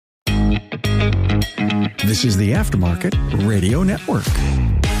This is the Aftermarket Radio Network.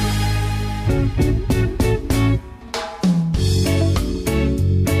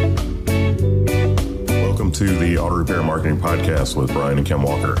 Welcome to the Auto Repair Marketing Podcast with Brian and Kim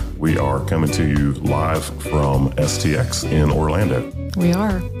Walker. We are coming to you live from STX in Orlando. We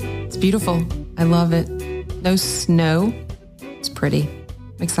are. It's beautiful. I love it. No snow. It's pretty.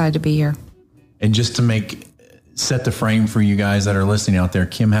 I'm excited to be here. And just to set the frame for you guys that are listening out there,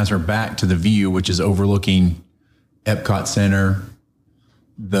 Kim has her back to the view, which is overlooking Epcot Center,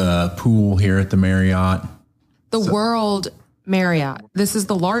 the pool here at the Marriott. World Marriott. This is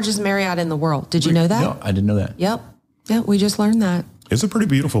the largest Marriott in the world. Did you know that? No, I didn't know that. Yep. We just learned that. It's a pretty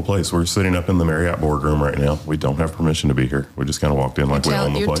beautiful place. We're sitting up in the Marriott Boardroom right now. We don't have permission to be here. We just kind of walked in like we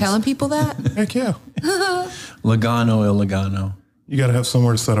own the place. You're telling people that? Heck yeah. Logano, Il Logano. You got to have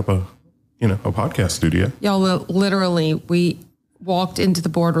somewhere to set up a podcast studio. Y'all, literally, we walked into the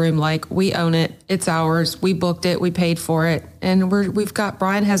boardroom like we own it. It's ours. We booked it. We paid for it. And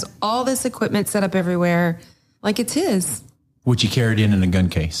Brian has all this equipment set up everywhere like it's his. Which he carried in a gun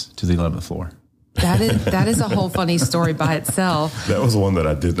case to the 11th floor. That is a whole funny story by itself. That was one that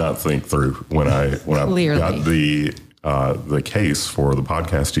I did not think through when I got the case for the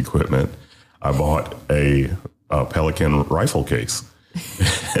podcast equipment. I bought a Pelican rifle case.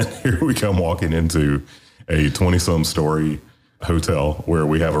 And here we come walking into a 20-some story hotel where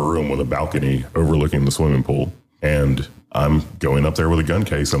we have a room with a balcony overlooking the swimming pool. And I'm going up there with a gun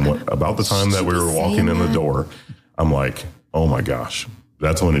case. And about the time that we were walking in the door, I'm like, oh my gosh,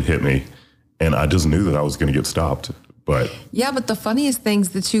 that's when it hit me. And I just knew that I was going to get stopped. But the funniest things,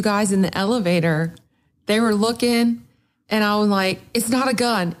 the two guys in the elevator, they were looking and I was like, it's not a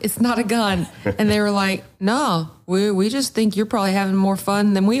gun. It's not a gun. And they were like, no, we just think you're probably having more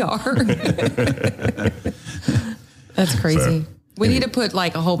fun than we are. That's crazy. We need to put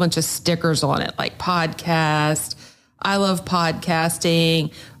like a whole bunch of stickers on it, like podcast. I love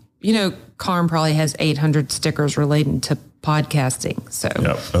podcasting. Carm probably has 800 stickers relating to podcasting. So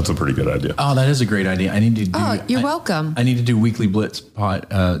yeah, that's a pretty good idea. Oh, that is a great idea. I need to do. Oh, you're welcome. I need to do weekly blitz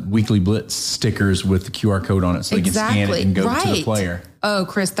stickers with the QR code on it, so they can scan it and go to the player. Oh,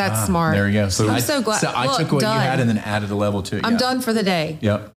 Chris, that's smart. There we go. So I'm so glad. So I took what you had and then added a level to it. I'm done for the day.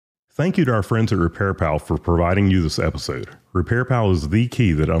 Yep. Thank you to our friends at RepairPal for providing you this episode. RepairPal is the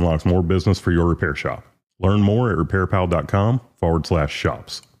key that unlocks more business for your repair shop. Learn more at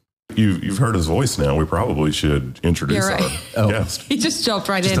repairpal.com/shops. You've heard his voice now. We probably should introduce our guest. He just jumped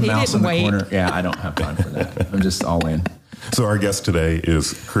right just in. A mouse he didn't wait. Corner. Yeah, I don't have time for that. I'm just all in. So our guest today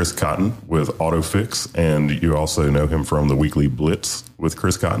is Chris Cotton with AutoFix, and you also know him from the Weekly Blitz with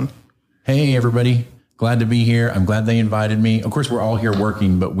Chris Cotton. Hey, everybody. Glad to be here. I'm glad they invited me. Of course, we're all here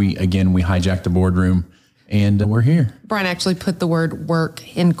working, but we hijacked the boardroom, and we're here. Brian actually put the word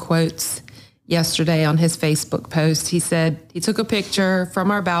work in quotes yesterday on his Facebook post. He said he took a picture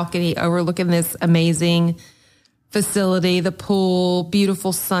from our balcony overlooking this amazing facility, the pool,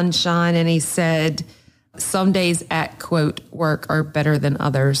 beautiful sunshine. And he said, some days at quote work are better than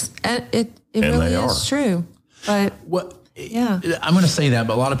others. And it really is true. But yeah, I'm going to say that,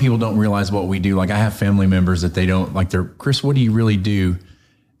 but a lot of people don't realize what we do. Like I have family members that they don't like Chris, what do you really do?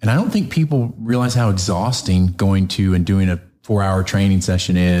 And I don't think people realize how exhausting going to and doing a 4-hour training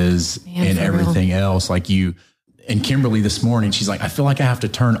session is and everything else. Like and Kimberly this morning, she's like, I feel like I have to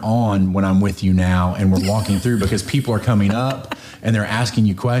turn on when I'm with you now. And we're walking through because people are coming up and they're asking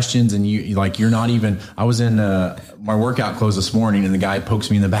you questions and you're not even, I was in my workout clothes this morning and the guy pokes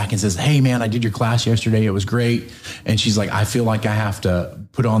me in the back and says, hey man, I did your class yesterday. It was great. And she's like, I feel like I have to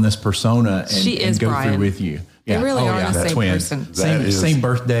put on this persona and go through with you. Yeah. They really are the same person. Same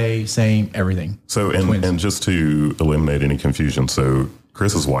birthday, same everything. So, and just to eliminate any confusion, so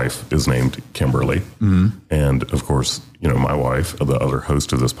Chris's wife is named Kimberly. Mm-hmm. And of course, my wife, the other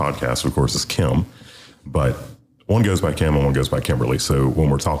host of this podcast, of course, is Kim. But one goes by Kim and one goes by Kimberly. So when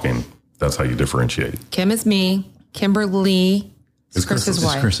we're talking, that's how you differentiate. Kim is me. Kimberly is Chris's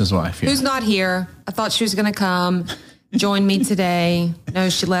wife. Chris's wife, yeah. Who's not here. I thought she was going to come join me today. No,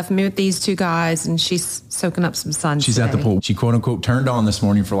 she left me with these two guys and she's soaking up some sun. She's at the pool. She quote unquote turned on this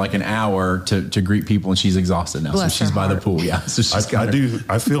morning for like an hour to greet people and she's exhausted now. Bless so she's by heart. the pool. Yeah. So she's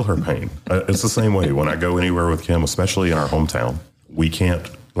I feel her pain. It's the same way when I go anywhere with Kim, especially in our hometown. We can't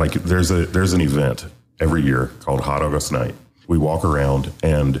there's an event every year called Hot August Night. We walk around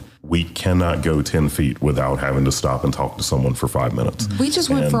and we cannot go 10 feet without having to stop and talk to someone for 5 minutes. We just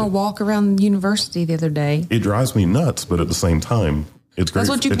went for a walk around the university the other day. It drives me nuts, but at the same time, it's great. That's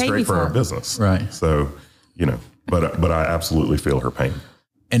what you paid me for our business. Right. So, but I absolutely feel her pain.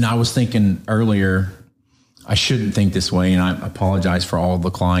 And I was thinking earlier, I shouldn't think this way. And I apologize for all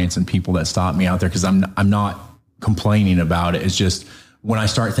the clients and people that stop me out there, because I'm not complaining about it. It's just when I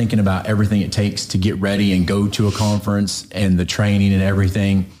start thinking about everything it takes to get ready and go to a conference and the training and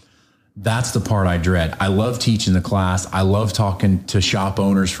everything, that's the part I dread. I love teaching the class. I love talking to shop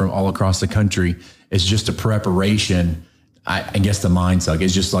owners from all across the country. It's just a preparation. I guess the mindset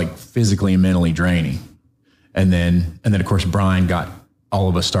is just like physically and mentally draining. And then of course, Brian got all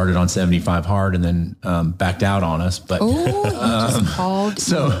of us started on 75 hard and then backed out on us. But just called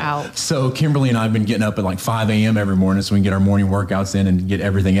you out. So Kimberly and I have been getting up at like 5 a.m. every morning so we can get our morning workouts in and get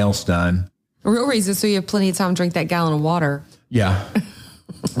everything else done. The real reason so you have plenty of time to drink that gallon of water. Yeah.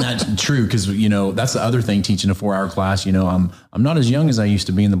 That's true, because that's the other thing, teaching a 4-hour class. I'm not as young as I used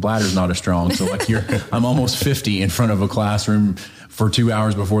to be, and the bladder's not as strong. So like I'm almost 50 in front of a classroom for 2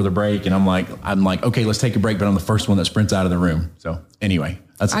 hours before the break, and I'm like, okay, let's take a break, but I'm the first one that sprints out of the room. So anyway,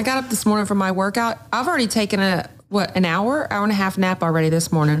 I got up this morning for my workout. I've already taken an hour and a half nap already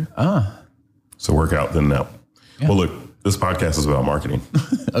this morning. So workout then nap. Yeah. Well, look. This podcast is about marketing.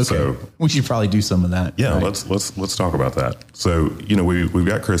 Okay. So we should probably do some of that. Yeah, right? let's talk about that. So, we've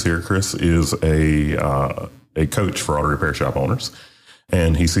got Chris here. Chris is a coach for auto repair shop owners,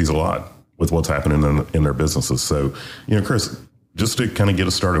 and he sees a lot with what's happening in their businesses. So, Chris, just to kind of get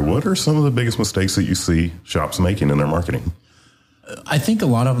us started, what are some of the biggest mistakes that you see shops making in their marketing? I think a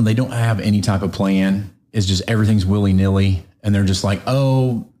lot of them, they don't have any type of plan. It's just everything's willy-nilly, and they're just like,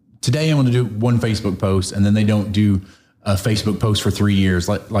 oh, today I'm going to do one Facebook post, and then they don't do a Facebook post for 3 years.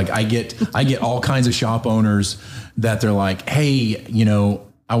 Like I get all kinds of shop owners that they're like, hey,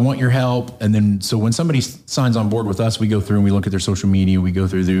 I want your help. And then, so when somebody signs on board with us, we go through and we look at their social media, we go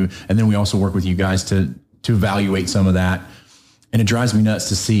through, and then we also work with you guys to evaluate some of that. And it drives me nuts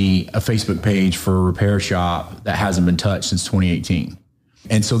to see a Facebook page for a repair shop that hasn't been touched since 2018.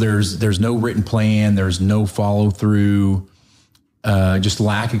 And so there's no written plan. There's no follow through, just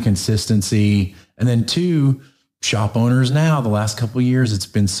lack of consistency. And then 2, shop owners now, the last couple of years, it's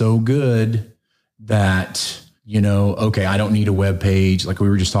been so good that, okay, I don't need a web page. Like we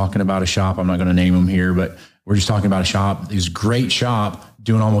were just talking about a shop. I'm not going to name them here, but we're just talking about a shop. This great shop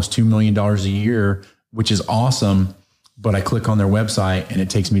doing almost $2 million a year, which is awesome. But I click on their website and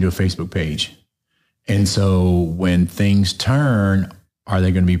it takes me to a Facebook page. And so when things turn, are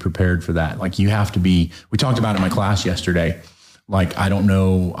they going to be prepared for that? Like you have to be, we talked about it in my class yesterday. Like, I don't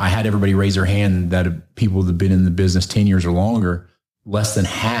know, I had everybody raise their hand that people that have been in the business 10 years or longer, less than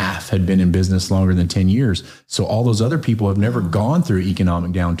half had been in business longer than 10 years. So all those other people have never gone through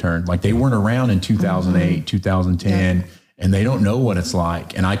economic downturn. Like they weren't around in 2008, 2010, and they don't know what it's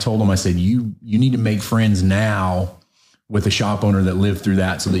like. And I told them, I said, you need to make friends now with a shop owner that lived through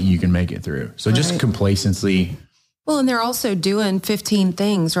that so that you can make it through. So just complacency. Well, and they're also doing 15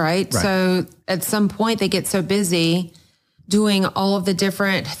 things, right? So at some point they get so busy doing all of the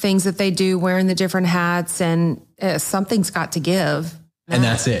different things that they do, wearing the different hats, and something's got to give. And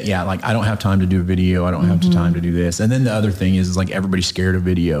that's it. Yeah. Like I don't have time to do a video. I don't have time to do this. And then the other thing is like everybody's scared of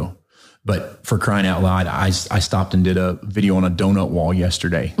video, but for crying out loud, I stopped and did a video on a donut wall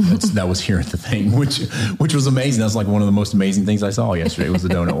yesterday. That was here at the thing, which was amazing. That's like one of the most amazing things I saw yesterday was the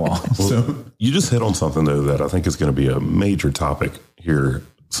donut wall. Well, so you just hit on something though, that I think is going to be a major topic here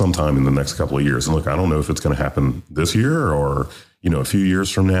sometime in the next couple of years. And look, I don't know if it's going to happen this year or, a few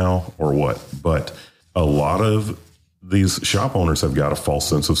years from now or what, but a lot of these shop owners have got a false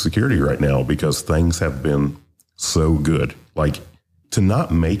sense of security right now because things have been so good. Like to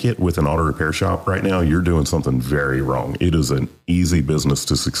not make it with an auto repair shop right now, you're doing something very wrong. It is an easy business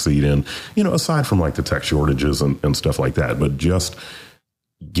to succeed in, aside from like the tech shortages and stuff like that, but just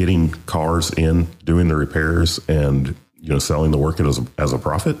getting cars in, doing the repairs and, selling the work as a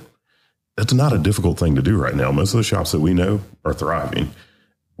profit, that's not a difficult thing to do right now. Most of the shops that we know are thriving.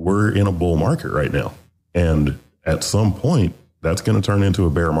 We're in a bull market right now. And at some point, that's going to turn into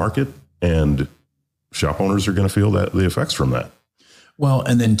a bear market, and shop owners are going to feel the effects from that. Well,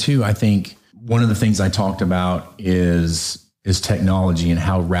 and then 2, I think one of the things I talked about is technology and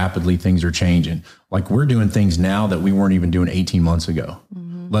how rapidly things are changing. Like we're doing things now that we weren't even doing 18 months ago,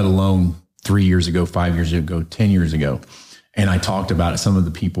 let alone 3 years ago, 5 years ago, 10 years ago. And I talked about it. Some of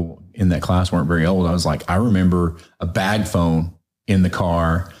the people in that class weren't very old. I was like, I remember a bag phone in the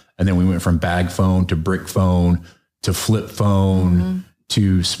car. And then we went from bag phone to brick phone to flip phone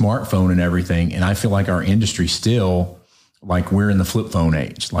to smartphone and everything. And I feel like our industry still, like we're in the flip phone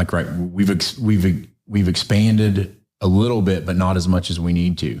age. Like, right, we've expanded a little bit, but not as much as we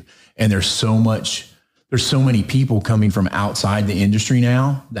need to. And there's so many people coming from outside the industry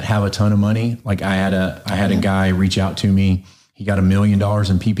now that have a ton of money. Like I had a guy reach out to me. He got $1 million in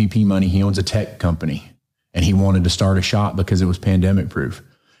PPP money. He owns a tech company and he wanted to start a shop because it was pandemic proof.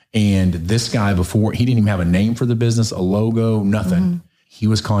 And this guy, before, he didn't even have a name for the business, a logo, nothing. Mm-hmm. He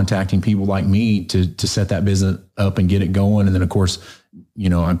was contacting people like me to set that business up and get it going. And then, of course,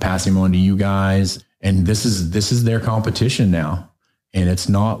 I'm passing them on to you guys. And this is their competition now. And it's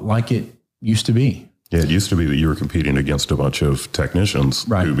not like it used to be. Yeah, it used to be that you were competing against a bunch of technitions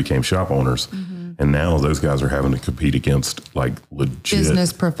who became shop owners. Mm-hmm. And now those guys are having to compete against like legit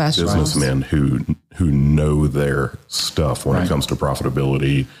business professionals, businessmen who know their stuff when it comes to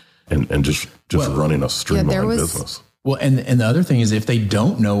profitability and just running a streamlined business. Well, and the other thing is, if they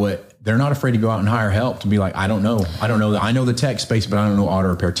don't know it, they're not afraid to go out and hire help to be like, I don't know that. I know the tech space, but I don't know auto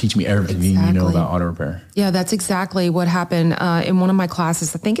repair. Teach me everything you know about auto repair. Yeah, that's exactly what happened in one of my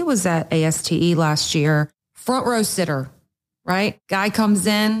classes. I think it was at ASTE last year. Front row sitter, right? Guy comes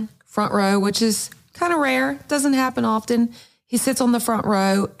in front row, which is kind of rare. Doesn't happen often. He sits on the front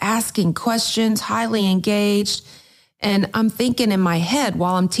row asking questions, highly engaged. And I'm thinking in my head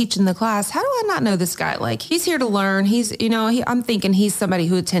while I'm teaching the class, how do I not know this guy? Like, he's here to learn. I'm thinking he's somebody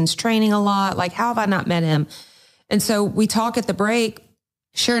who attends training a lot. Like, how have I not met him? And so we talk at the break.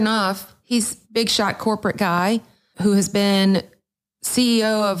 Sure enough, he's big shot corporate guy who has been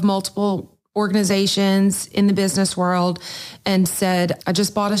CEO of multiple organizations in the business world, and said, I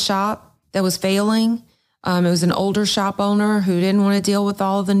just bought a shop that was failing. It was an older shop owner who didn't want to deal with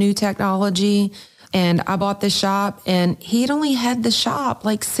all of the new technology. And I bought this shop, and he had only had the shop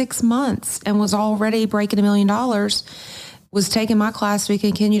like 6 months and was already breaking $1 million, was taking my class so we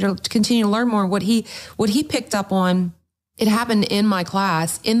can continue to learn more. What he picked up on, it happened in my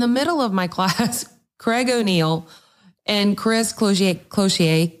class. In the middle of my class, Craig O'Neill and Chris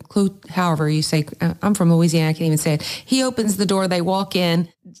Cloutier, however you say, I'm from Louisiana, I can't even say it. He opens the door, they walk in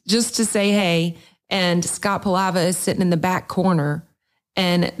just to say hey, and Scott Palava is sitting in the back corner,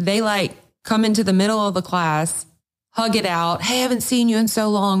 and they come into the middle of the class, hug it out. Hey, I haven't seen you in so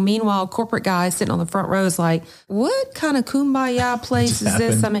long. Meanwhile, corporate guy sitting on the front row is like, what kind of kumbaya place is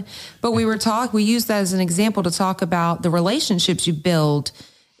this? I mean, but we used that as an example to talk about the relationships you build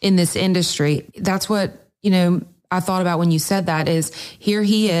in this industry. That's what, I thought about when you said that, is here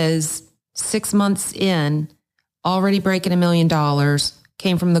he is 6 months in, already breaking $1 million,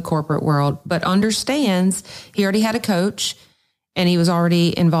 came from the corporate world, but understands he already had a coach, and he was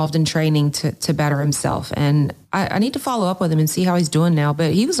already involved in training to better himself. And I need to follow up with him and see how he's doing now.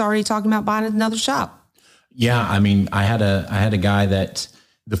 But he was already talking about buying another shop. Yeah. I mean, I had a guy that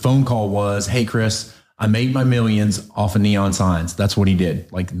the phone call was, hey, Chris, I made my millions off of neon signs. That's what he did.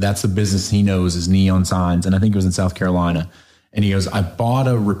 Like, that's the business he knows is neon signs. And I think it was in South Carolina. And he goes, I bought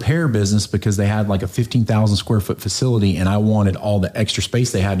a repair business because they had like a 15,000 square foot facility, and I wanted all the extra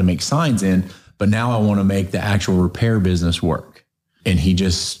space they had to make signs in. But now I want to make the actual repair business work. And he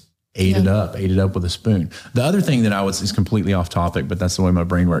just ate it up with a spoon. The other thing that is completely off topic, but that's the way my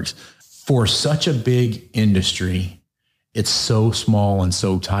brain works. For such a big industry, it's so small and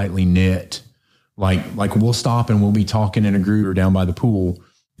so tightly knit. Like we'll stop and we'll be talking in a group or down by the pool.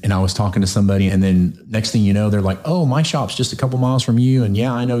 And I was talking to somebody, and then next thing you know, they're like, oh, my shop's just a couple miles from you. And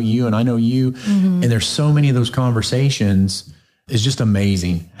yeah, I know you and I know you. Mm-hmm. And there's so many of those conversations. It's just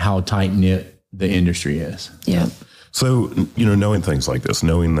amazing how tight knit the industry is. Yeah. So, knowing things like this,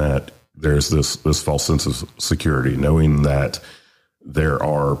 knowing that there's this false sense of security, knowing that there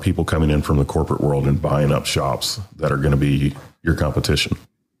are people coming in from the corporate world and buying up shops that are going to be your competition.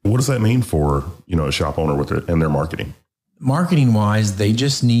 What does that mean for, a shop owner and their marketing? Marketing wise, they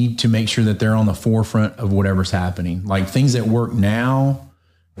just need to make sure that they're on the forefront of whatever's happening. Like, things that work now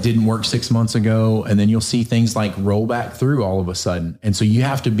didn't work 6 months ago. And then you'll see things like roll back through all of a sudden. And so you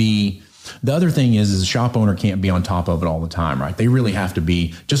have to be. The other thing is a shop owner can't be on top of it all the time, right? They really have to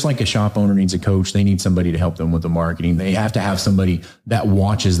be, just like a shop owner needs a coach, they need somebody to help them with the marketing. They have to have somebody that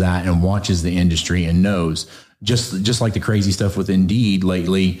watches that and watches the industry and knows. Just like the crazy stuff with Indeed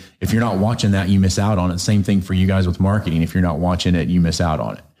lately, if you're not watching that, you miss out on it. Same thing for you guys with marketing. If you're not watching it, you miss out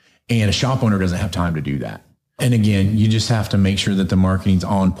on it. And a shop owner doesn't have time to do that. And again, you just have to make sure that the marketing's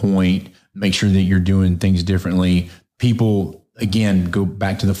on point, make sure that you're doing things differently. People, again, go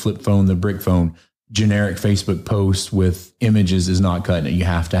back to the flip phone, the brick phone. Generic Facebook posts with images is not cutting it. You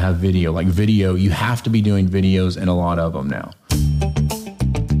have to have video. Like video, you have to be doing videos, and a lot of them now.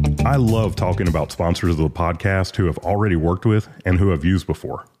 I love talking about sponsors of the podcast who have already worked with and who I've used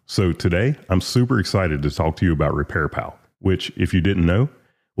before. So today, I'm super excited to talk to you about RepairPal, which, if you didn't know,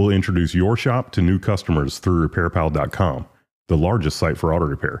 will introduce your shop to new customers through RepairPal.com, the largest site for auto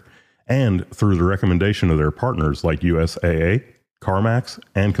repair, and through the recommendation of their partners like USAA, CarMax,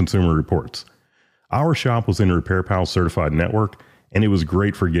 and Consumer Reports. Our shop was in RepairPal's certified network, and it was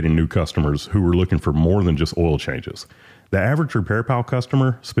great for getting new customers who were looking for more than just oil changes. The average Repair Pal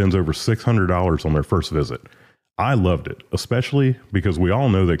customer spends over $600 on their first visit. I loved it, especially because we all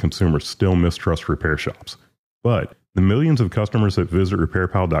know that consumers still mistrust repair shops. But the millions of customers that visit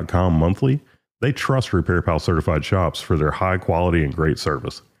RepairPal.com monthly, they trust Repair Pal certified shops for their high quality and great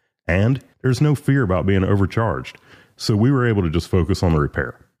service. And there's no fear about being overcharged, so we were able to just focus on the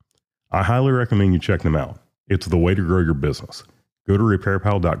repair. I highly recommend you check them out. It's the way to grow your business. Go to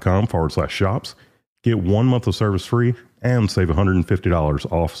RepairPal.com/shops, get 1 month of service free, and save $150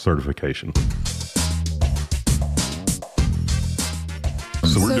 off certification.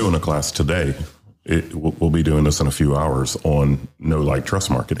 So we're doing a class today. We'll be doing this in a few hours on know, like, trust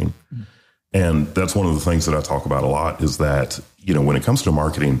marketing. And that's one of the things that I talk about a lot is that, when it comes to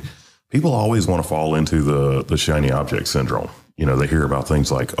marketing, people always want to fall into the shiny object syndrome. They hear about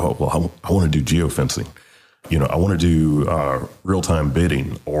things like, oh, well, I want to do geofencing. I want to do real-time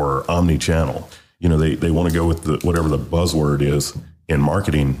bidding or omni-channel. They want to go with whatever the buzzword is in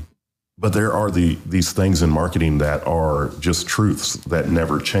marketing. But there are these things in marketing that are just truths that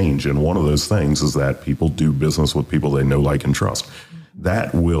never change. And one of those things is that people do business with people they know, like, and trust.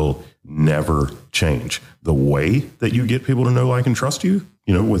 That will never change. The way that you get people to know, like, and trust you,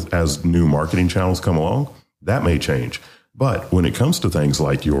 as new marketing channels come along, that may change. But when it comes to things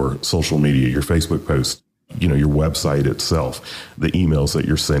like your social media, your Facebook posts, your website itself, the emails that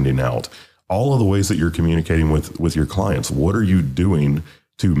you're sending out, all of the ways that you're communicating with your clients, what are you doing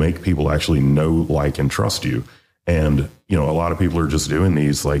to make people actually know, like, and trust you? And, a lot of people are just doing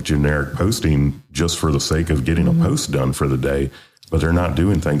these like generic posting just for the sake of getting a post done for the day, but they're not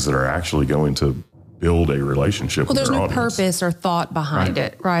doing things that are actually going to build a relationship with their audience. Well, there's no purpose or thought behind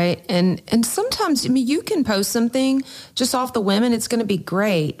it, right? And sometimes, you can post something just off the whim and it's going to be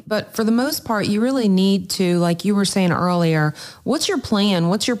great. But for the most part, you really need to, like you were saying earlier, what's your plan?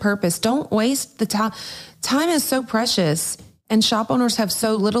 What's your purpose? Don't waste the time. Time is so precious. And shop owners have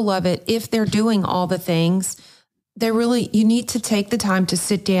so little of it. If they're doing all the things, you need to take the time to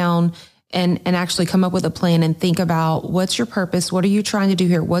sit down and actually come up with a plan and think about what's your purpose? What are you trying to do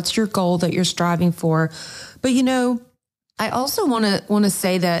here? What's your goal that you're striving for? But, I also want to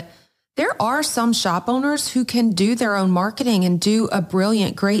say that there are some shop owners who can do their own marketing and do a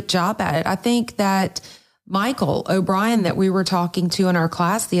brilliant, great job at it. I think that Michael O'Brien that we were talking to in our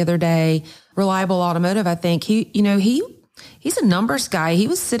class the other day, Reliable Automotive, I think he's a numbers guy. He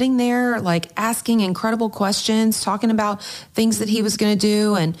was sitting there like asking incredible questions, talking about things that he was going to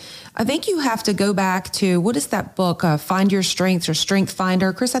do. And I think you have to go back to, what is that book? Find Your Strengths or Strength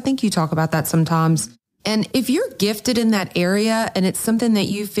Finder. Chris, I think you talk about that sometimes. And if you're gifted in that area and it's something that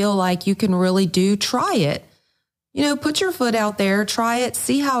you feel like you can really do, try it. Put your foot out there, try it,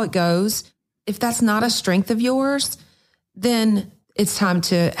 see how it goes. If that's not a strength of yours, then it's time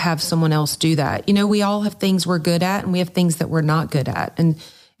to have someone else do that. We all have things we're good at and we have things that we're not good at.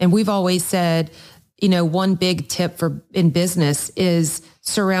 And we've always said, one big tip in business is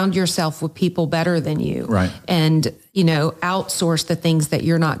surround yourself with people better than you. Right. And, outsource the things that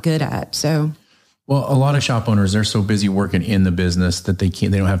you're not good at. So, well, a lot of shop owners, they're so busy working in the business that they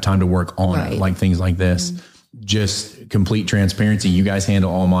don't have time to work on it, like things like this. Mm-hmm. Just complete transparency. You guys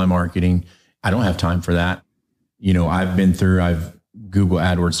handle all my marketing. I don't have time for that. I've Google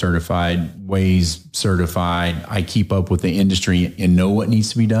AdWords certified, Waze certified. I keep up with the industry and know what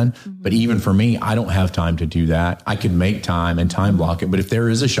needs to be done. Mm-hmm. But even for me, I don't have time to do that. I could make time and time block it. But if there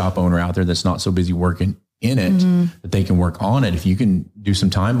is a shop owner out there that's not so busy working in it, that they can work on it, if you can do some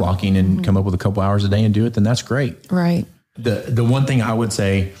time blocking and come up with a couple hours a day and do it, then that's great. Right. The one thing I would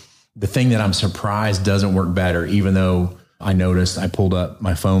say, the thing that I'm surprised doesn't work better, even though I noticed, I pulled up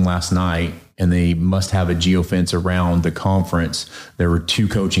my phone last night and they must have a geofence around the conference. There were 2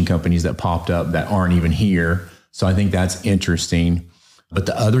 coaching companies that popped up that aren't even here. So I think that's interesting. But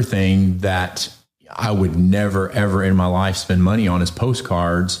the other thing that I would never, ever in my life spend money on is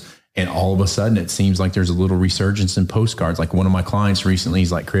postcards. And all of a sudden, it seems like there's a little resurgence in postcards. Like one of my clients recently,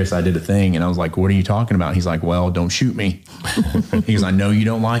 he's like, Chris, I did a thing. And I was like, what are you talking about? He's like, well, don't shoot me. He goes, I know you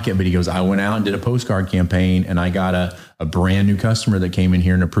don't like it. But he goes, I went out and did a postcard campaign and I got a brand new customer that came in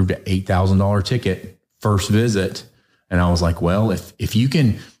here and approved an $8,000 ticket first visit. And I was like, well, if you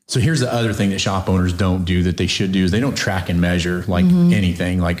can. So here's the other thing that shop owners don't do that they should do is they don't track and measure like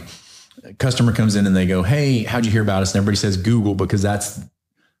anything. Like a customer comes in and they go, hey, how'd you hear about us? And everybody says Google because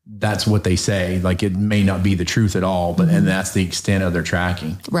that's what they say. Like it may not be the truth at all, but and that's the extent of their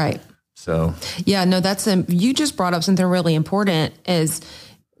tracking. Right. So yeah, no, you just brought up something really important is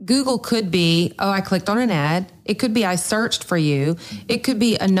Google could be, oh, I clicked on an ad. It could be I searched for you. It could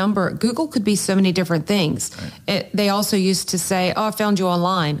be a number. Google could be so many different things. Right. They also used to say, oh, I found you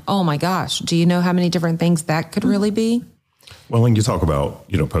online. Oh my gosh. Do you know how many different things that could really be? Well, when you talk about,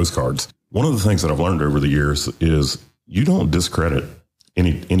 postcards, one of the things that I've learned over the years is you don't discredit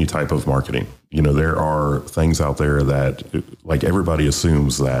any type of marketing. There are things out there that like everybody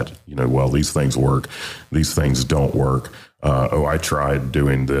assumes that, well, these things work, these things don't work. I tried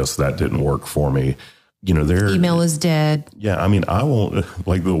doing this, that didn't work for me. Their email is dead. Yeah. I mean, I won't,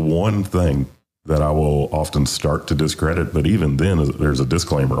 like, the one thing that I will often start to discredit, but even then there's a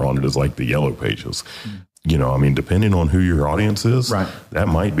disclaimer on it, is like the yellow pages. Depending on who your audience is, right, that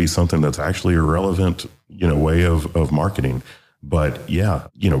might be something that's actually a relevant, way of marketing. But yeah,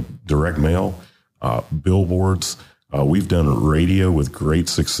 direct mail, billboards, we've done radio with great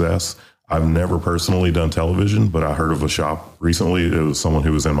success. I've never personally done television, but I heard of a shop recently. It was someone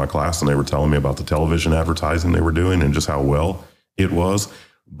who was in my class, and they were telling me about the television advertising they were doing and just how well it was.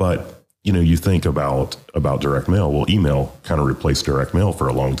 But, you think about direct mail. Well, email kind of replaced direct mail for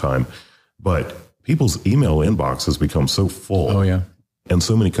a long time, but people's email inbox has become so full. Oh, yeah. And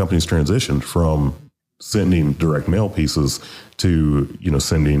so many companies transitioned from sending direct mail pieces to,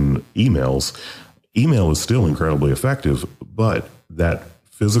 sending emails. Email is still incredibly effective, but that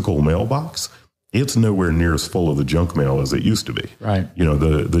physical mailbox, it's nowhere near as full of the junk mail as it used to be. Right.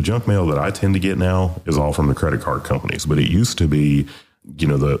 The junk mail that I tend to get now is all from the credit card companies, but it used to be,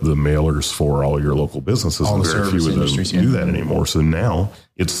 the mailers for all your local businesses, all and the very few of them yeah. do that anymore. So now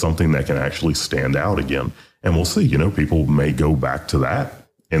it's something that can actually stand out again. And we'll see, people may go back to that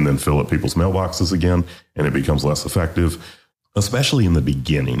and then fill up people's mailboxes again, and it becomes less effective, especially in the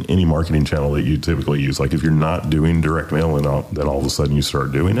beginning. Any marketing channel that you typically use, like if you're not doing direct mail and then all of a sudden you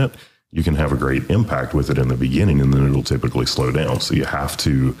start doing it, you can have a great impact with it in the beginning, and then it'll typically slow down. So you have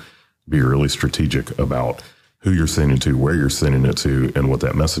to be really strategic about who you're sending to, where you're sending it to, and what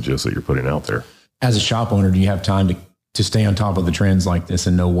that message is that you're putting out there. As a shop owner, do you have time to stay on top of the trends like this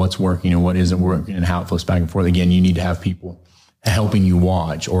and know what's working and what isn't working and how it flows back and forth? Again, you need to have people helping you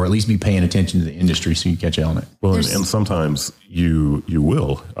watch, or at least be paying attention to the industry so you catch on it. Well, and sometimes you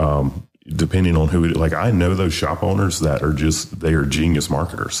will, depending on who, like I know those shop owners that they are genius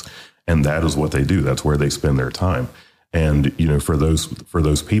marketers, and that is what they do. That's where they spend their time. And, for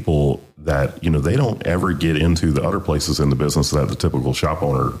those people that, they don't ever get into the other places in the business that the typical shop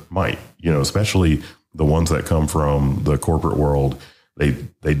owner might, especially the ones that come from the corporate world,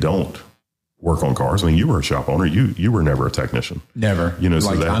 they don't work on cars. I mean, you were a shop owner. You were never a technician. Never. So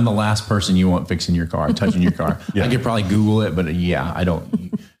I'm the last person you want fixing your car, touching your car. Yeah. I could probably Google it, but yeah, I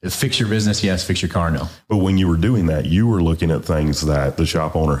don't. Fix your business, yes. Fix your car, no. But when you were doing that, you were looking at things that the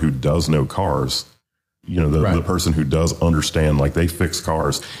shop owner who does know cars, the person who does understand, like they fix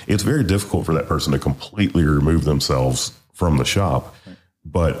cars. It's very difficult for that person to completely remove themselves from the shop. Right.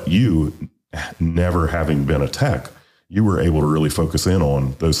 But you, never having been a tech, you were able to really focus in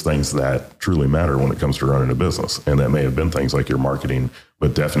on those things that truly matter when it comes to running a business. And that may have been things like your marketing,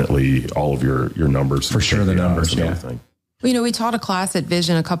 but definitely all of your numbers. For sure, the numbers, and yeah. everything. Well, we taught a class at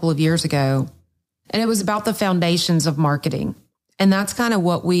Vision a couple of years ago, and it was about the foundations of marketing. And that's kind of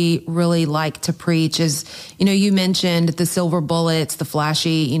what we really like to preach is, you mentioned the silver bullets, the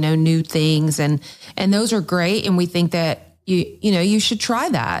flashy, new things, and those are great. And we think that you should try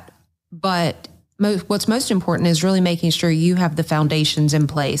that. But what's most important is really making sure you have the foundations in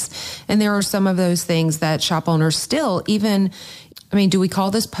place. And there are some of those things that shop owners still even, do we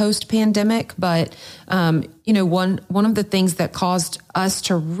call this post-pandemic? But, one of the things that caused us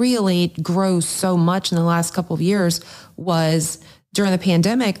to really grow so much in the last couple of years was during the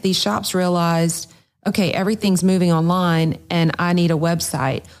pandemic, these shops realized, okay, everything's moving online and I need a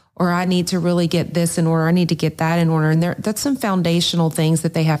website, or I need to really get this in order. I need to get that in order. And that's some foundational things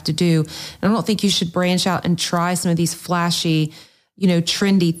that they have to do. And I don't think you should branch out and try some of these flashy,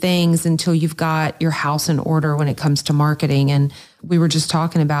 trendy things until you've got your house in order when it comes to marketing. And we were just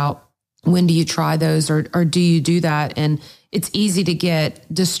talking about, when do you try those, or do you do that? And it's easy to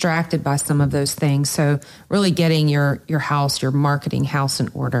get distracted by some of those things. So really getting your house, your marketing house in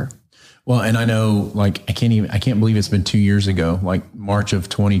order. Well, and I know, I can't believe it's been 2 years ago, March of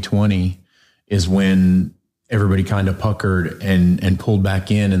 2020 is when everybody kind of puckered and pulled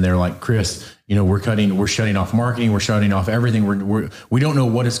back in. And they're like, Chris, we're shutting off marketing. We're shutting off everything. We don't know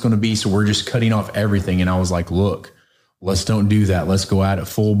what it's going to be. So we're just cutting off everything. And I was like, look, let's don't do that. Let's go at it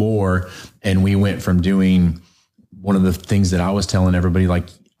full bore. And we went from doing one of the things that I was telling everybody,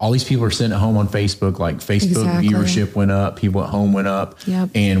 all these people are sitting at home on Facebook, like Facebook viewership went up, people at home went up.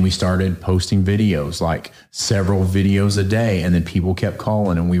 And we started posting videos, like several videos a day. And then people kept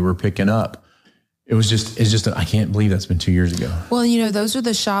calling and we were picking up. It's just, I can't believe that's been 2 years ago. Well, you know, those are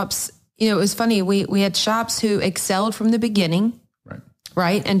the shops, you know, it was funny. We had shops who excelled from the beginning.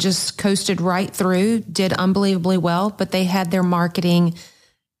 Right. And just coasted right through, did unbelievably well, but they had their marketing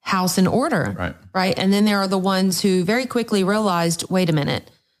house in order. Right. And then there are the ones who very quickly realized, wait a minute,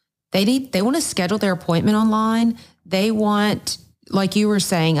 they want to schedule their appointment online. They want, like you were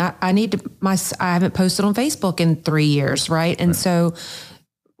saying, I haven't posted on Facebook in 3 years. Right. And so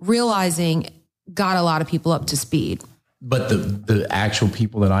realizing got a lot of people up to speed. But the actual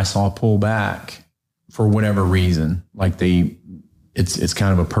people that I saw pull back for whatever reason, like it's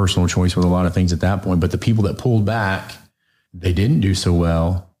kind of a personal choice with a lot of things at that point. But the people that pulled back, they didn't do so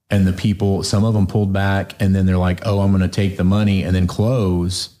well. And some of them pulled back and then they're like, oh, I'm going to take the money and then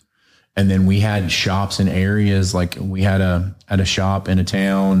close. And then we had shops in areas, like we had a shop in a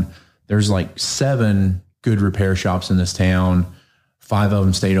town. There's like 7 good repair shops in this town. 5 of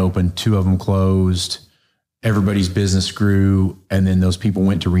them stayed open. 2 of them closed. Everybody's business grew. And then those people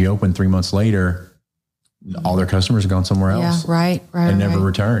went to reopen 3 months later. All their customers have gone somewhere else. Yeah, right. And never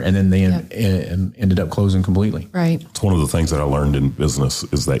returned. And then they ended up closing completely. Right. It's one of the things that I learned in business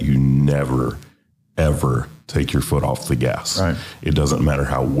is that you never, ever take your foot off the gas. Right. It doesn't matter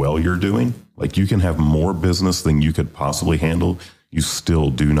how well you're doing. Like you can have more business than you could possibly handle. You still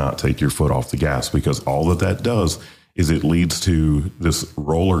do not take your foot off the gas because all that does is it leads to this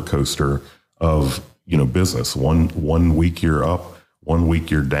roller coaster of, you know, business. One week you're up, 1 week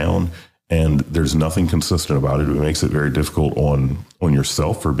you're down. And there's nothing consistent about it. It makes it very difficult on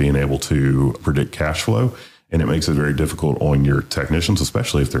yourself for being able to predict cash flow. And it makes it very difficult on your technicians,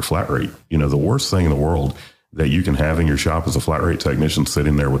 especially if they're flat rate. You know, the worst thing in the world that you can have in your shop is a flat rate technician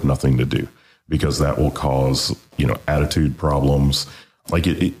sitting there with nothing to do, because that will cause, you know, attitude problems. Like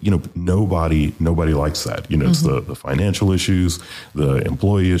you know, nobody likes that. You know, it's the financial issues, the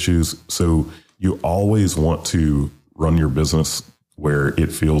employee issues. So you always want to run your business where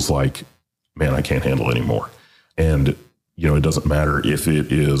it feels like, man, I can't handle anymore. And, you know, it doesn't matter if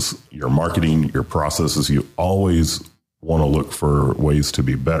it is your marketing, your processes, you always want to look for ways to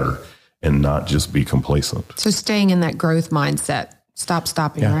be better and not just be complacent. So staying in that growth mindset,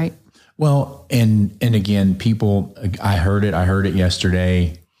 stopping, right? Well, and again, people, I heard it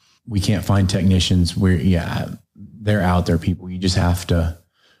yesterday. We can't find technicians they're out there, people. You just have to.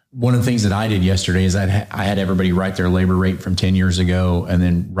 One of the things that I did yesterday is I had everybody write their labor rate from 10 years ago and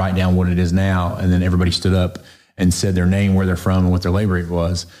then write down what it is now. And then everybody stood up and said their name, where they're from, and what their labor rate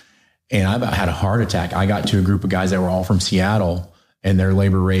was. And I about had a heart attack. I got to a group of guys that were all from Seattle, and their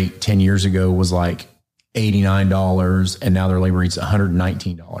labor rate 10 years ago was like $89. And now their labor rate's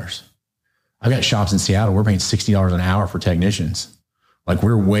 $119. I've got shops in Seattle. We're paying $60 an hour for technicians. Like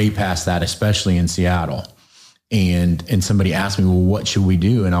we're way past that, especially in Seattle. And somebody asked me, well, what should we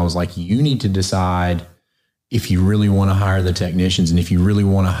do? And I was like, you need to decide if you really want to hire the technicians. And if you really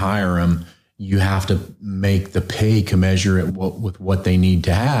want to hire them, you have to make the pay commensurate with what they need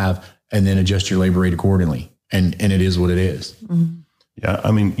to have, and then adjust your labor rate accordingly. And it is what it is. Mm-hmm. Yeah.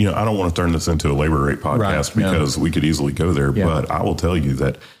 I mean, you know, I don't want to turn this into a labor rate podcast because we could easily go there, but I will tell you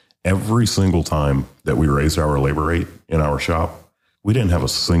that every single time that we raised our labor rate in our shop, we didn't have a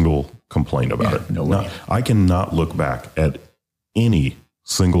single complaint about it. No way. I cannot look back at any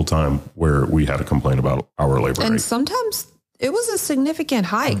single time where we had a complaint about our labor rate. And sometimes it was a significant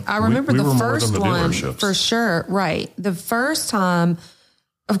hike. I remember the first one for sure. Right. The first time,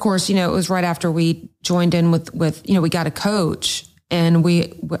 of course, you know, it was right after we joined in with, you know, we got a coach, and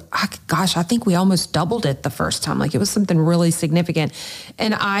I think we almost doubled it the first time. Like it was something really significant.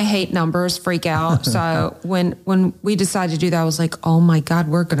 And I hate numbers, freak out. So when we decided to do that, I was like, oh my God,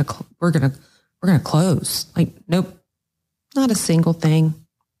 we're going to close. Like, nope, not a single thing.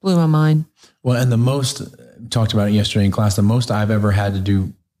 Blew my mind. Well, and the most, talked about it yesterday in class, the most I've ever had to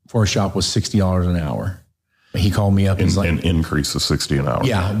do for a shop was $60 an hour. He called me up. He's like, an increase of $60 an hour.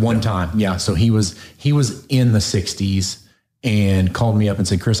 Yeah. One time. Yeah. So he was in the 60s. And called me up and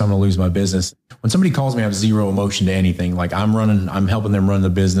said, Chris, I'm going to lose my business. When somebody calls me, I have zero emotion to anything. Like I'm helping them run the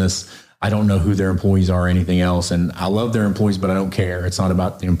business. I don't know who their employees are or anything else. And I love their employees, but I don't care. It's not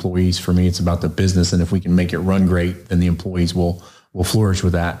about the employees for me. It's about the business. And if we can make it run great, then the employees will flourish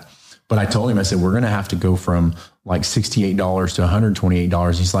with that. But I told him, I said, we're going to have to go from like $68 to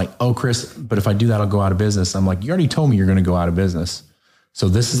 $128. He's like, oh, Chris, but if I do that, I'll go out of business. I'm like, you already told me you're going to go out of business. So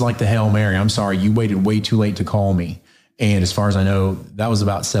this is like the Hail Mary. I'm sorry. You waited way too late to call me. And as far as I know, that was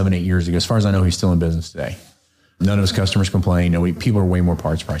about 7-8 years ago. As far as I know, he's still in business today. None of his customers complain. No, people are way more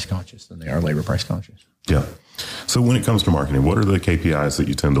parts price conscious than they are labor price conscious. Yeah. So when it comes to marketing, what are the KPIs that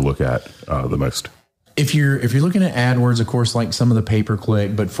you tend to look at the most? If you're looking at AdWords, of course, like some of the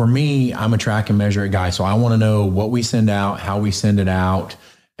pay-per-click, but for me, I'm a track and measure guy. So I want to know what we send out, how we send it out,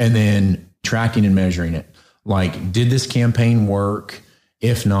 and then tracking and measuring it. Like, did this campaign work?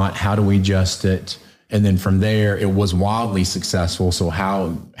 If not, how do we adjust it? And then from there, it was wildly successful. So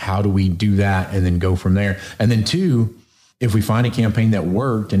how do we do that and then go from there? And then two, if we find a campaign that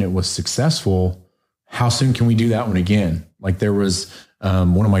worked and it was successful, how soon can we do that one again? Like there was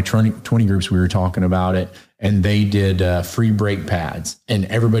one of my 20 groups, we were talking about it, and they did free brake pads, and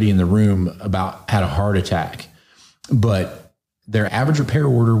everybody in the room about had a heart attack. But their average repair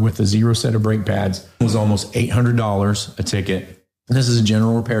order with a 0 set of brake pads was almost $800 a ticket. And this is a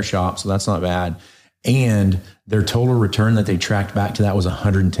general repair shop, so that's not bad. And their total return that they tracked back to that was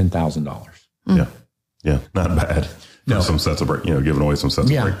 $110,000. Yeah. Yeah. Not bad. No. Some sets of brake, giving away some sets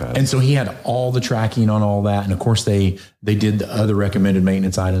of brake pads. And so he had all the tracking on all that. And of course they did the other recommended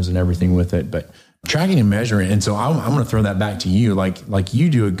maintenance items and everything with it, but tracking and measuring. And so I'm going to throw that back to you. Like you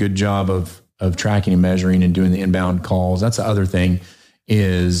do a good job of tracking and measuring and doing the inbound calls. That's the other thing,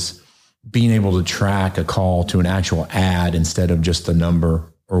 is being able to track a call to an actual ad instead of just the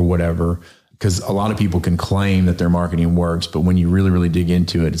number or whatever. Because a lot of people can claim that their marketing works, but when you really, really dig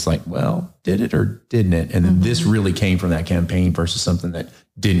into it, it's like, well, did it or didn't it? And then this really came from that campaign versus something that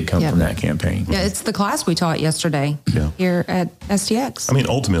didn't come from that campaign. Yeah, it's the class we taught yesterday here at STX. I mean,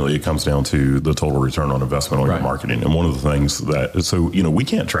 ultimately, it comes down to the total return on investment on your marketing. And one of the things that, so, we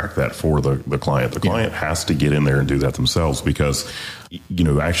can't track that for the client. The client has to get in there and do that themselves, because,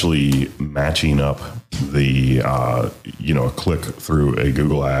 actually matching up the, a click through a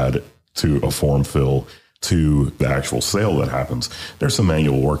Google ad to a form fill to the actual sale that happens, there's some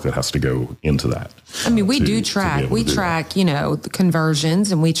manual work that has to go into that. I mean, we do track, the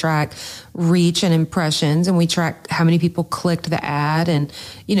conversions, and we track reach and impressions, and we track how many people clicked the ad and,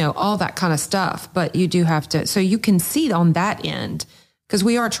 all that kind of stuff. But you do have to, so you can see on that end, because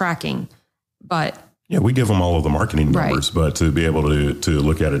we are tracking, but. Yeah, we give them all of the marketing numbers, but to be able to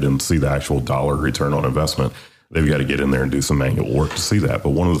look at it and see the actual dollar return on investment, they've got to get in there and do some manual work to see that.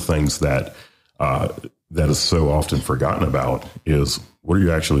 But one of the things that is so often forgotten about is, what are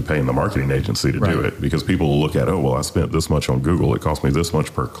you actually paying the marketing agency to do it? Because people will look at, I spent this much on Google, it cost me this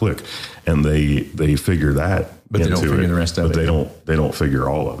much per click, and they figure that, but they don't figure the rest of it. They don't figure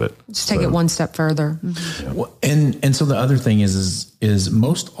all of it. Just take it one step further. Mm-hmm. Yeah. Well, and so the other thing is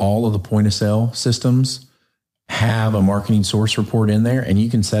most all of the point of sale systems have a marketing source report in there, and you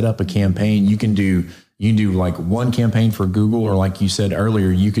can set up a campaign. You can do like one campaign for Google, or like you said earlier,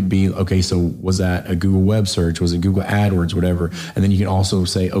 you could be, okay, so was that a Google web search? Was it Google AdWords, whatever? And then you can also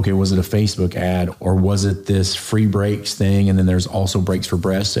say, okay, was it a Facebook ad, or was it this free brakes thing? And then there's also Brakes for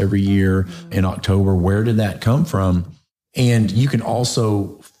Breasts every year in October. Where did that come from? And you can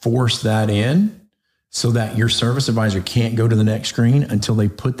also force that in so that your service advisor can't go to the next screen until they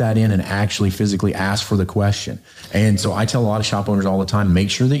put that in and actually physically ask for the question. And so I tell a lot of shop owners all the time,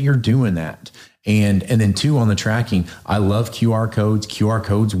 make sure that you're doing that. And then two, on the tracking, I love QR codes. QR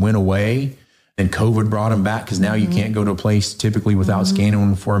codes went away and COVID brought them back, because now you can't go to a place typically without scanning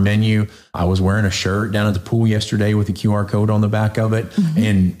them for a menu. I was wearing a shirt down at the pool yesterday with a QR code on the back of it.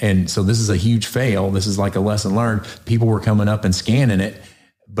 And so this is a huge fail. This is like a lesson learned. People were coming up and scanning it,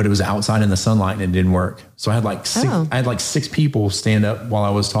 but it was outside in the sunlight and it didn't work. So I had like six people stand up while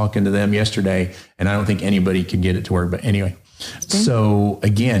I was talking to them yesterday, and I don't think anybody could get it to work. But anyway. So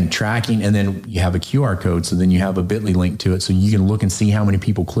again, tracking, and then you have a QR code. So then you have a bit.ly link to it. So you can look and see how many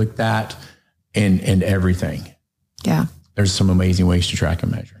people click that and everything. Yeah. There's some amazing ways to track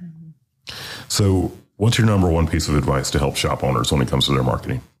and measure. So what's your number one piece of advice to help shop owners when it comes to their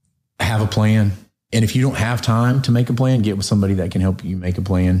marketing? Have a plan. And if you don't have time to make a plan, get with somebody that can help you make a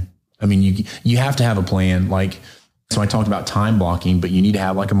plan. I mean, you have to have a plan. So I talked about time blocking, but you need to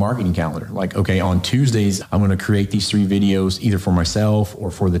have like a marketing calendar. Like, okay, on Tuesdays, I'm going to create these 3 videos either for myself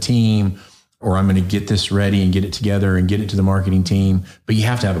or for the team, or I'm going to get this ready and get it together and get it to the marketing team. But you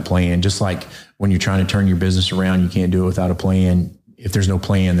have to have a plan. Just like when you're trying to turn your business around, you can't do it without a plan. If there's no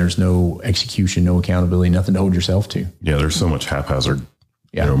plan, there's no execution, no accountability, nothing to hold yourself to. Yeah, there's so much haphazard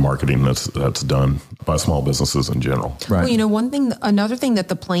marketing that's done by small businesses in general. Right. Well, another thing that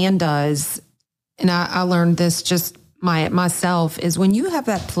the plan does, and I learned this just myself, is when you have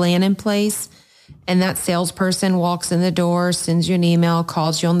that plan in place and that salesperson walks in the door, sends you an email,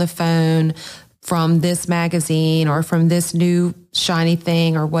 calls you on the phone from this magazine or from this new shiny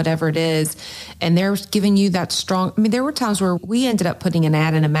thing or whatever it is, and they're giving you that strong, there were times where we ended up putting an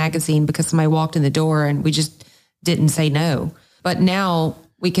ad in a magazine because somebody walked in the door and we just didn't say no. But now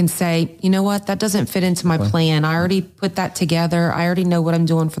we can say, you know what, that doesn't fit into my plan. I already put that together. I already know what I'm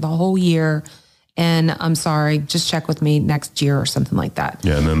doing for the whole year. And I'm sorry, just check with me next year or something like that.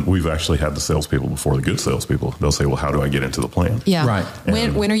 Yeah. And then we've actually had the salespeople before, the good salespeople. They'll say, well, how do I get into the plan? Yeah. Right.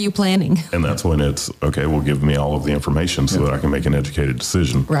 When are you planning? And that's when it's, okay, well, give me all of the information so that I can make an educated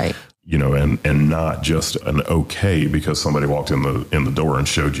decision. Right. You know, and not just an okay because somebody walked in the door and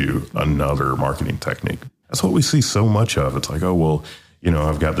showed you another marketing technique. That's what we see so much of. It's like, oh, well, you know,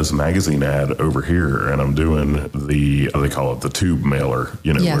 I've got this magazine ad over here and I'm doing they call it the tube mailer,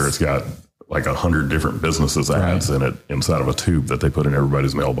 you know, where it's got like 100 different businesses ads in it inside of a tube that they put in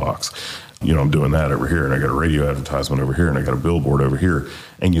everybody's mailbox. You know, I'm doing that over here and I got a radio advertisement over here and I got a billboard over here.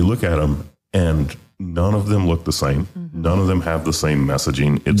 And you look at them and none of them look the same. Mm-hmm. None of them have the same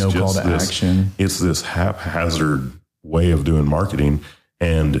messaging. It's no call to action. It's this haphazard way of doing marketing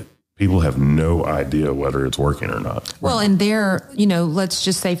and people have no idea whether it's working or not. Well, and there, you know, let's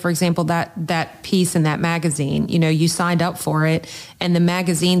just say, for example, that piece in that magazine, you know, you signed up for it and the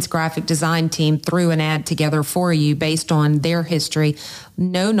magazine's graphic design team threw an ad together for you based on their history,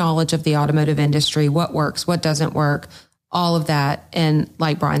 no knowledge of the automotive industry, what works, what doesn't work, all of that. And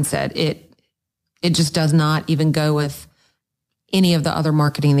like Brian said, it just does not even go with any of the other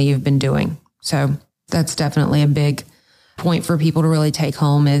marketing that you've been doing. So that's definitely a big point for people to really take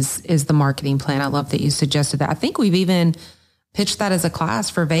home is the marketing plan. I love that you suggested that. I think we've even pitched that as a class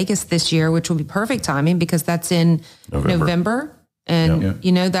for Vegas this year, which will be perfect timing because that's in November. And,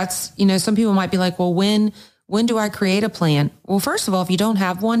 you know, that's, you know, some people might be like, well, when do I create a plan? Well, first of all, if you don't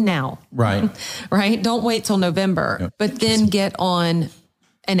have one now, right. Don't wait till November, but then get on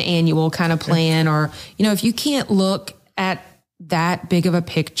an annual kind of plan or, you know, if you can't look at that big of a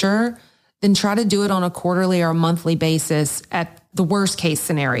picture, then try to do it on a quarterly or a monthly basis at the worst case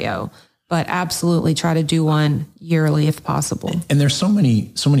scenario, but absolutely try to do one yearly if possible. And there's so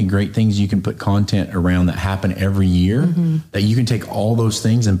many great things you can put content around that happen every year that you can take all those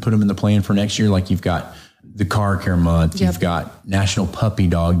things and put them in the plan for next year. Like you've got the car care month, you've got National Puppy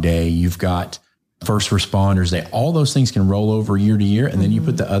Dog Day, you've got First Responders Day. All those things can roll over year to year. And then you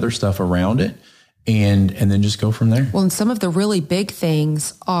put the other stuff around it and then just go from there. Well, and some of the really big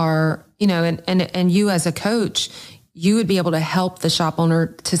things are, you know, and you as a coach, you would be able to help the shop owner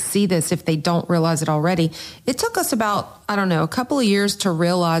to see this if they don't realize it already. It took us about, I don't know, a couple of years to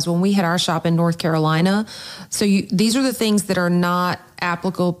realize when we had our shop in North Carolina. So these are the things that are not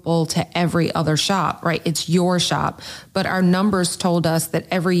applicable to every other shop, right? It's your shop. But our numbers told us that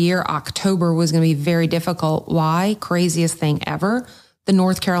every year, October was going to be very difficult. Why? Craziest thing ever. The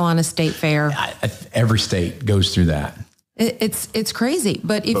North Carolina State Fair. Every state goes through that. It's crazy.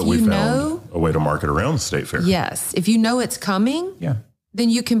 But if we you found know a way to market around the state fair. Yes. If you know it's coming,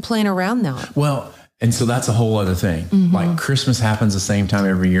 then you can plan around that. Well, and so that's a whole other thing. Like Christmas happens the same time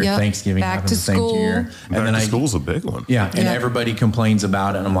every year. Thanksgiving happens the same year. And then school's a big one. And everybody complains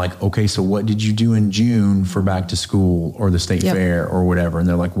about it. And I'm like, okay, so what did you do in June for back to school or the state fair or whatever? And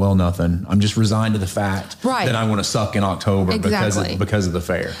they're like, well, nothing. I'm just resigned to the fact that I want to suck in October because of the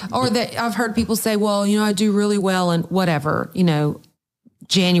fair. Or that I've heard people say, well, you know, I do really well in whatever, you know,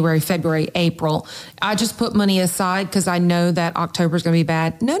 January, February, April. I just put money aside because I know that October is going to be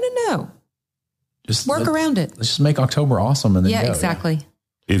bad. No. Just work around it. Let's just make October awesome and then go. Exactly.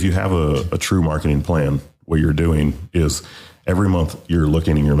 If you have a true marketing plan, what you're doing is every month you're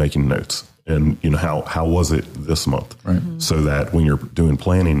looking and you're making notes. And, you know, how was it this month? Right. So that when you're doing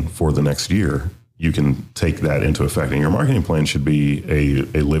planning for the next year, you can take that into effect. And your marketing plan should be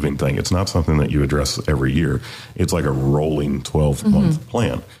a living thing. It's not something that you address every year. It's like a rolling 12-month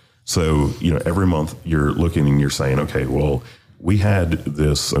plan. So, you know, every month you're looking and you're saying, okay, well, we had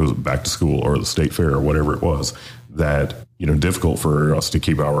this, it was back to school or the state fair or whatever it was that, you know, difficult for us to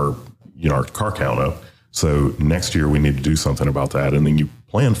keep our, you know, our car count up. So next year we need to do something about that. And then you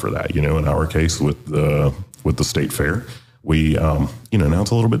plan for that, you know, in our case with the state fair, we, you know, now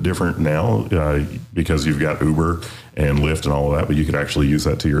it's a little bit different now because you've got Uber and Lyft and all of that, but you could actually use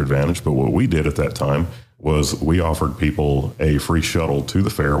that to your advantage. But what we did at that time was we offered people a free shuttle to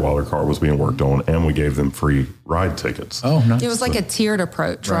the fair while their car was being worked on, and we gave them free ride tickets. Oh, nice. It was like a tiered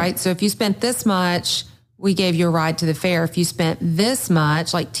approach, right? So if you spent this much, we gave you a ride to the fair. If you spent this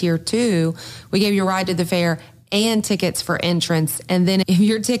much, like tier 2, we gave you a ride to the fair and tickets for entrance. And then if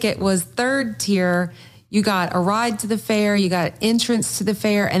your ticket was third tier, you got a ride to the fair, you got entrance to the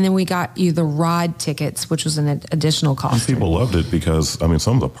fair, and then we got you the ride tickets, which was an additional cost. And people loved it because, I mean,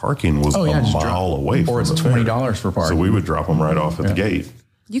 some of the parking was a mile away. Or it's $20 for parking. So we would drop them right off at the gate.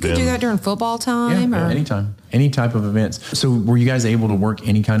 You could do that during football time or anytime, any type of events. So were you guys able to work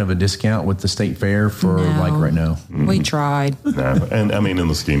any kind of a discount with the state fair for like right now? We tried. No. And I mean, in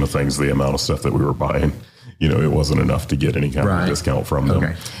the scheme of things, the amount of stuff that we were buying, it wasn't enough to get any kind of discount from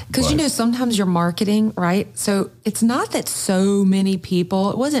them. Because, sometimes you're marketing, right? So it's not that so many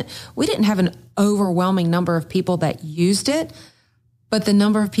people, we didn't have an overwhelming number of people that used it, but the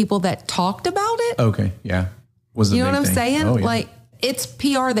number of people that talked about it. Okay. Yeah. Was the you know what I'm thing. saying? Oh, yeah. Like, it's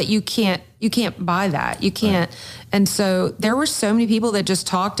PR that you can't buy that. You can't. Right. And so there were so many people that just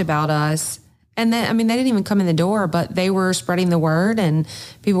talked about us. And then, they didn't even come in the door, but they were spreading the word and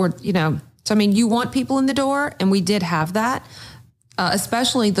people were, so, you want people in the door, and we did have that,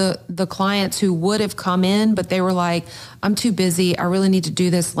 especially the clients who would have come in, but they were like, I'm too busy. I really need to do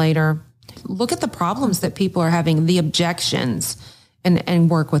this later. Look at the problems that people are having, the objections, and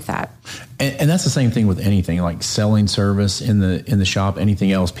work with that. And that's the same thing with anything like selling service in the shop,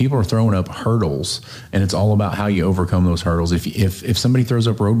 anything else. People are throwing up hurdles, and it's all about how you overcome those hurdles. If somebody throws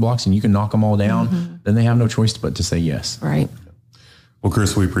up roadblocks and you can knock them all down, then they have no choice but to say yes. Right. Well,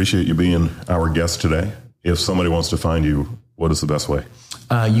 Chris, we appreciate you being our guest today. If somebody wants to find you, what is the best way?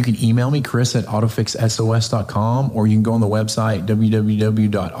 You can email me, Chris at autofixsos.com, or you can go on the website,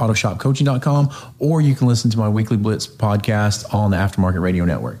 www.autoshopcoaching.com, or you can listen to my Weekly Blitz podcast on the Aftermarket Radio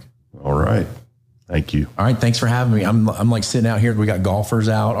Network. All right. Thank you. All right. Thanks for having me. I'm like sitting out here. We got golfers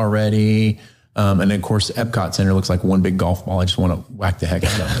out already. And then, of course, Epcot Center looks like one big golf ball. I just want to whack the heck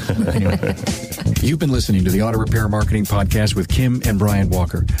out of it. Anyway. You've been listening to the Auto Repair Marketing Podcast with Kim and Brian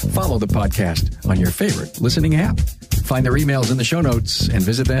Walker. Follow the podcast on your favorite listening app. Find their emails in the show notes and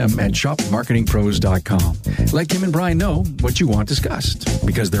visit them at shopmarketingpros.com. Let Kim and Brian know what you want discussed,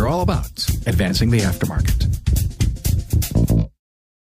 because they're all about advancing the aftermarket.